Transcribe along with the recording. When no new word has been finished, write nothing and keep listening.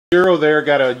0 there,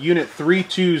 got a unit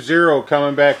 320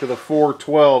 coming back to the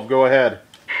 412. Go ahead.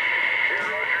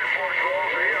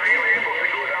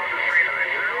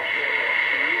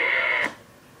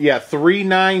 Yeah,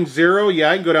 390.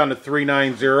 Yeah, I can go down to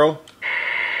 390.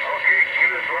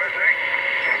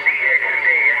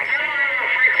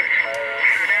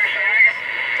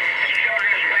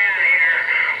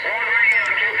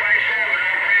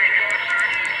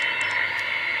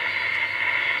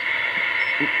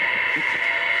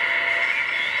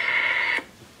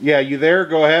 Yeah, you there?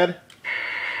 Go ahead.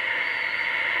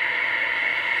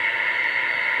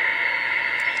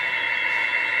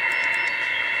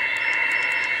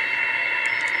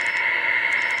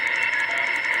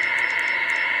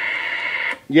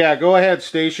 Yeah, go ahead,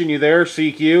 station. You there?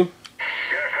 CQ? Yeah, copy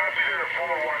there,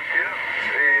 412.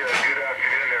 Hey, good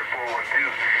afternoon there,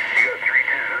 412. You got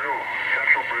 320,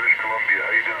 Central British Columbia. How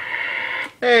you doing?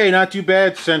 Hey, not too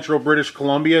bad, Central British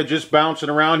Columbia. Just bouncing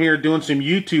around here doing some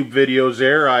YouTube videos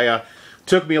there.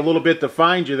 Took me a little bit to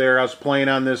find you there. I was playing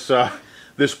on this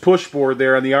this push board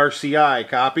there on the RCI.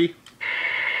 Copy?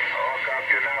 Oh,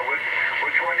 copy now.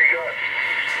 Which one you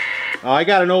got? I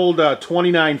got an old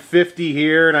 2950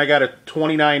 here, and I got a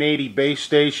 2980 base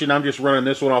station. I'm just running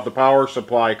this one off the power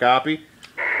supply. Copy?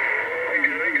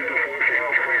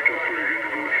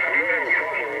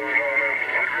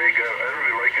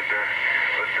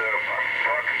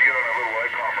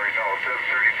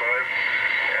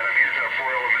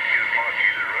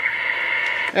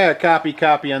 Yeah,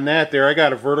 copy on that there. I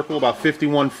got a vertical about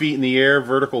 51 feet in the air,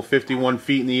 vertical 51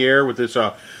 feet in the air with this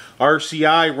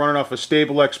RCI running off a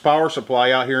StableX power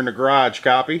supply out here in the garage.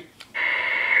 Copy? Hey,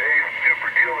 super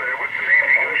deal there. What's the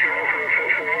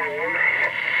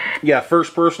name? Yeah,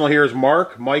 first personal here is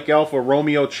Mark, Mike Alpha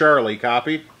Romeo Charlie.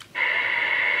 Copy?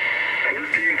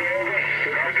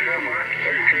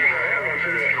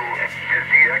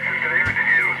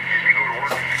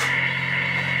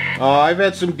 I've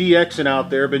had some DXing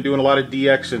out there. Been doing a lot of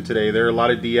DXing today. There are a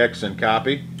lot of DXing.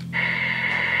 Copy? Right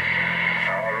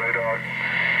on.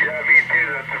 Yeah, me too.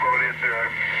 That's about it there.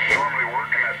 I'm normally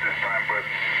working at this time, but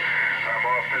I'm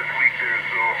off this week there,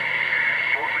 so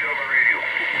mostly on the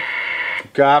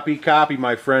radio. Copy,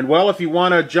 my friend. Well, if you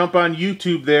want to jump on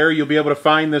YouTube there, you'll be able to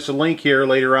find this link here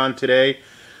later on today.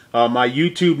 My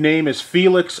YouTube name is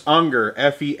Felix Unger,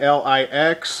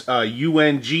 F-E-L-I-X,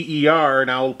 U-N-G-E-R,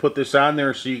 and I'll put this on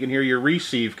there so you can hear your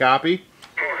receive. Copy?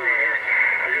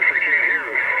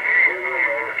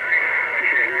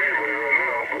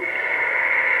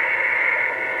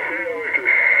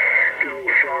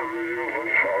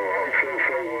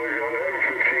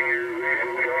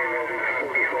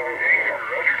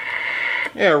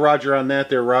 Yeah, roger on that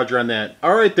there, roger on that.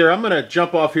 All right there, I'm going to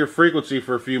jump off here frequency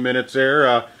for a few minutes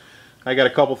there. I got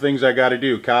a couple things I got to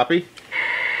do. Copy?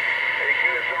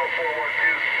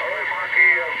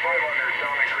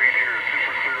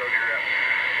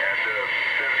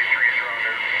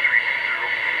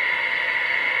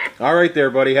 All right there,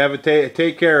 buddy. Have a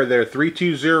take care there.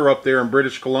 320 up there in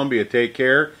British Columbia. Take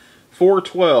care.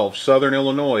 412, Southern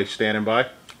Illinois, standing by.